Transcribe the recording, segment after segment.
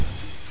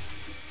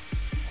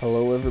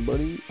Hello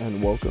everybody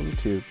and welcome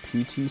to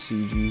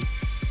PTCG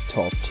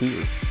Top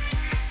Tier.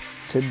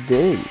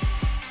 Today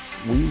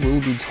we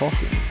will be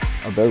talking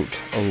about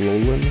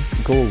Alolan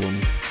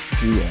Golem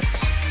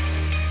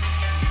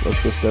GX.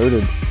 Let's get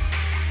started.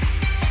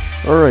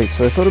 Alright,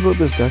 so I thought about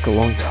this deck a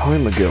long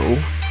time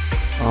ago.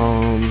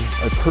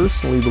 I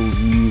personally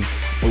believe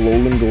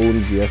Alolan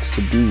Golem GX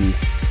to be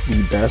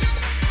the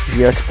best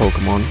GX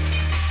Pokemon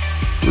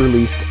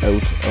released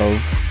out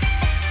of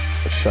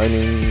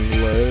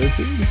Shining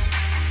Legends?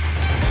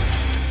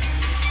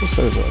 What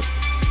star is that?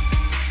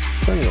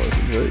 Shining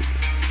Legends, right?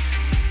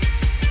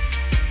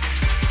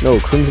 No,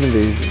 Crimson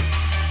Invasion.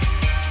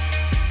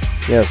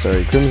 Yeah,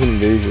 sorry, Crimson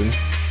Invasion.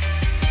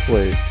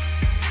 Wait.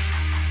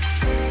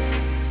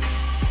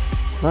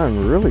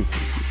 I'm really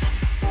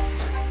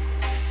confused.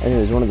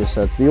 Anyways, one of the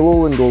sets. The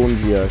Alolan Golem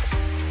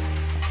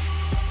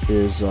GX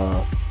is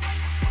a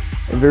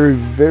very,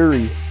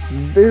 very,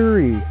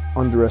 very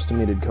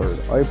underestimated card.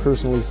 I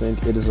personally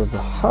think it is of the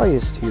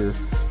highest tier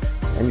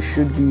and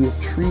should be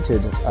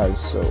treated as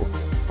so.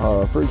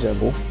 For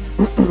example,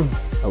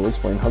 I'll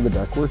explain how the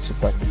deck works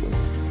effectively.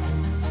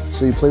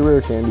 So you play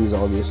rare candies,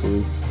 obviously.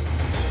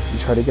 You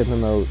try to get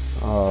them out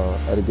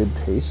at a good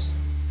pace.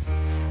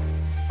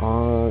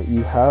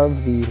 You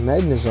have the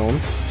Magnezone,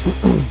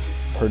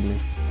 pardon me,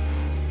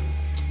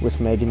 with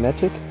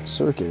Magnetic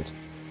Circuit.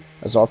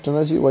 As often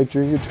as you like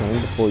during your turn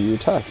before you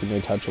attack, you may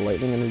attach a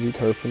Lightning Energy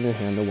card from your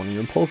hand to one of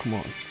your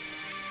Pokemon.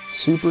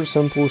 Super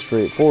simple,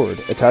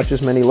 straightforward. Attach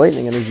as many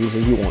Lightning Energies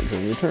as you want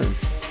during your turn.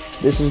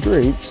 This is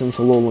great since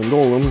Alolan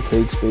Golem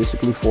takes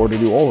basically 4 to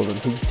do all of them.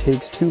 He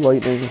takes 2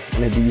 Lightning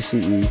and a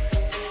DCE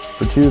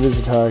for 2 of his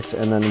attacks,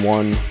 and then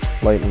 1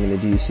 Lightning and a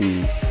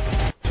DCE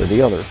for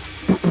the other.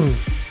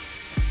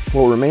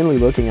 What we're mainly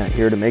looking at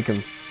here to make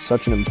him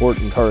such an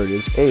important card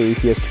is A,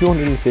 he has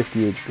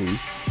 250 HP.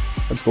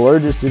 That's the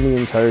largest in the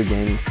entire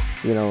game.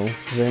 You know,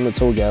 same with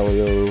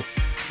Solgaleo,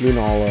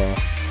 Lunala.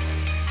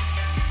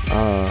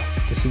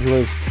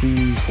 Decidueye is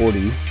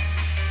 240.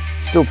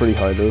 Still pretty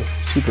high though,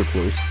 super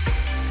close.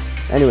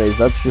 Anyways,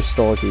 that's just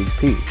stock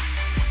HP.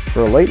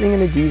 For a Lightning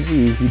and a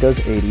DZ, he does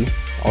 80.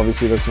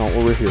 Obviously, that's not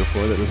what we're here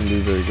for. That doesn't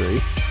do very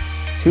great.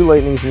 2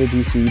 Lightnings and a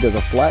DC, he does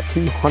a flat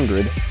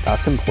 200.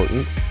 That's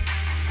important.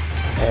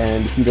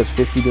 And he does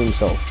 50 to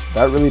himself.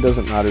 That really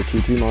doesn't matter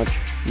too much.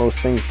 Most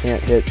things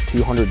can't hit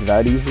 200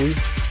 that easily.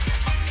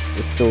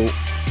 It still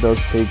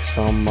does take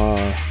some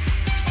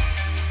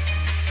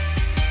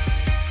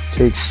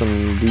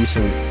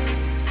decent,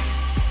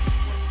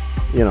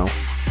 you know,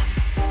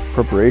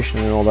 preparation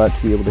and all that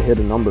to be able to hit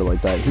a number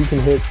like that. He can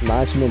hit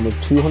maximum of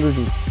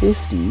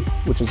 250,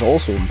 which is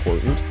also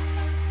important.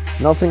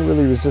 Nothing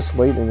really resists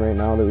lightning right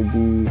now that would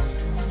be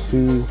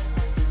too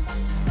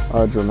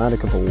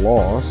dramatic of a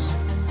loss,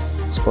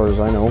 as far as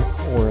I know,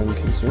 or am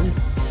concerned.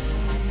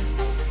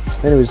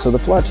 Anyways, so the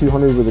flat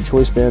 200 with a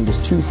choice band is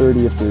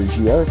 230 if they're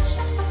GX,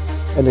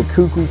 and a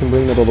Kukui can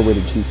bring that all the way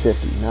to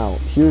 250. Now,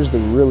 here's the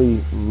really,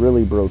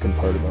 really broken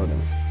part about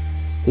him.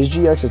 His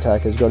GX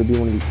attack has got to be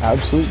one of the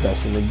absolute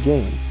best in the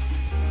game.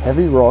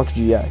 Heavy Rock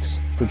GX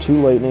for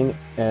 2 Lightning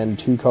and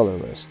 2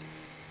 Colorless.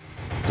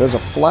 Does a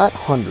flat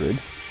 100,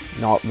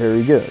 not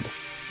very good.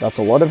 That's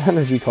a lot of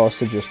energy cost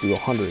to just do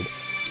 100.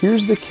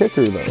 Here's the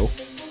kicker though.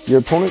 Your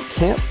opponent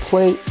can't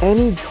play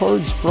any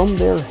cards from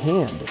their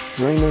hand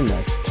during their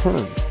next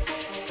turn.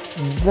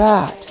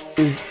 That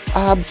is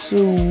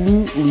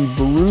absolutely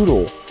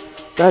brutal.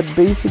 That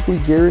basically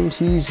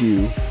guarantees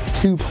you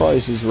 2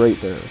 prizes right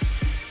there.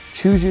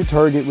 Choose your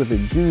target with a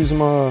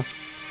Guzma,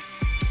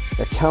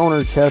 a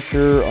counter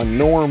catcher, a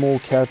normal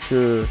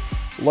catcher,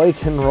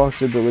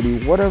 Lycanroc's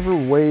ability, whatever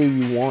way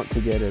you want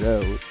to get it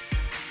out.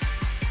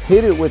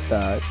 Hit it with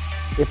that.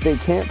 If they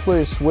can't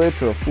play a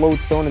Switch or a Float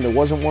Stone and there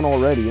wasn't one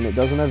already and it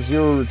doesn't have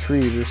Zero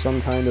Retreat or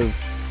some kind of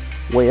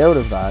way out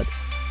of that,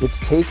 it's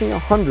taking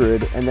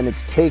 100 and then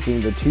it's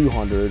taking the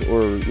 200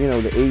 or, you know,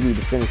 the 80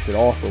 to finish it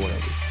off or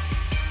whatever.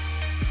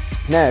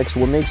 Next,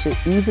 what makes it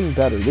even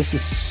better, this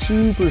is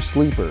super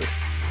sleeper.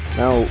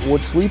 Now,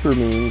 what sleeper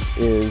means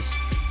is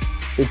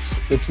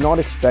it's not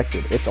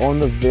expected. It's on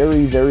the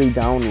very, very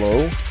down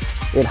low.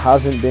 It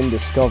hasn't been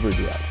discovered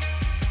yet.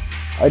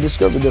 I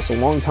discovered this a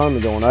long time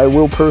ago, and I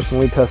will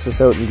personally test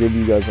this out and give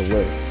you guys a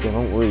list, so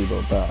don't worry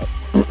about that.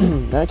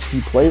 Next,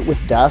 you play it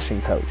with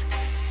Dashing Pouch.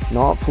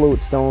 Not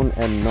Float Stone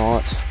and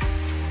not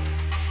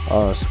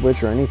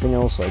Switch or anything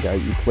else like that.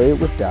 You play it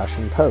with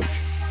Dashing Pouch.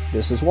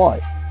 This is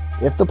why.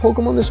 If the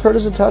Pokemon this card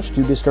is attached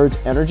to discards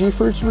energy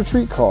for its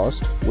retreat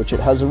cost, which it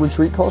has a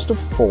retreat cost of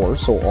 4,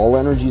 so all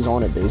energy's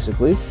on it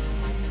basically,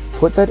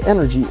 put that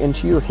energy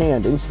into your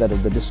hand instead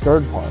of the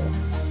discard pile.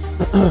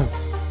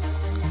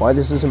 Why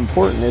this is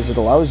important is it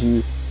allows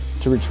you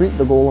to retreat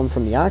the Golem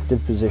from the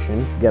active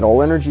position, get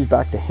all energies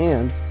back to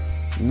hand,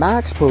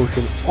 max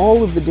potion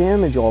all of the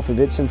damage off of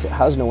it since it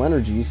has no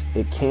energies,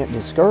 it can't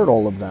discard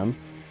all of them,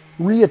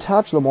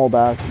 reattach them all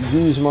back,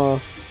 Guzma,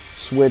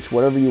 Switch,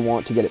 whatever you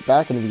want to get it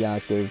back into the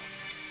active,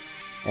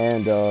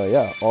 and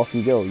yeah, off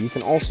you go. You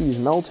can also use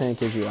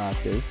Meltank as your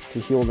active to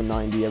heal the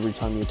 90 every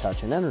time you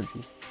attach an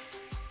energy.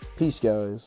 Peace, guys.